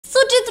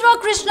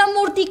Suchitra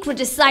Krishnamoorthy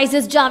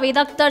criticizes Javed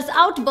Akhtar's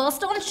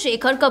outburst on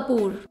Shekhar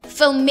Kapur.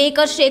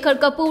 Filmmaker Shekhar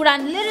Kapur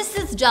and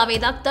lyricist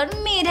Javed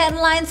Akhtar made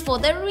headlines for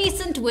their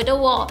recent Twitter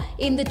war.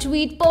 In the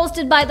tweet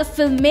posted by the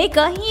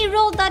filmmaker, he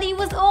wrote that he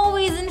was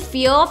always in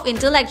fear of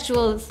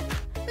intellectuals.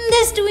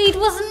 This tweet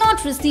was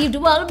not received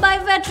well by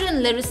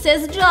veteran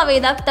lyricist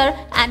Javed Akhtar,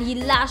 and he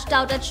lashed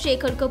out at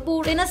Shekhar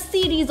Kapur in a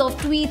series of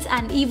tweets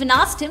and even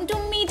asked him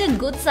to meet a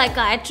good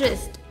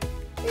psychiatrist.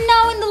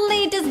 Now in the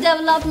latest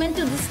development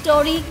to the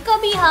story,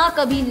 Kabhi Ha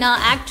Kabhi Na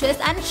actress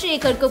and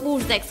Shekhar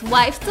Kapur's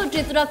ex-wife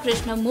Suchitra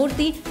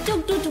Krishnamoorthy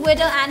took to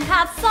Twitter and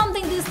had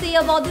something to say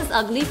about this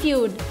ugly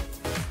feud.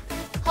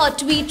 Her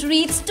tweet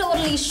reads,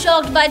 "Totally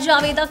shocked by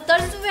Javed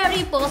Akhtar's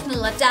very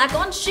personal attack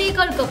on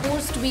Shekhar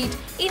Kapur's tweet.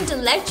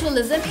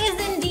 Intellectualism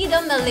is indeed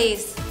a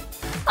malaise."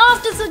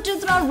 After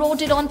Suchitra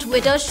wrote it on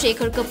Twitter,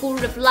 Shekhar Kapur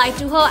replied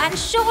to her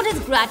and showed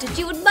his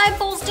gratitude by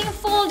posting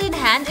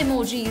folded hand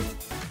emojis.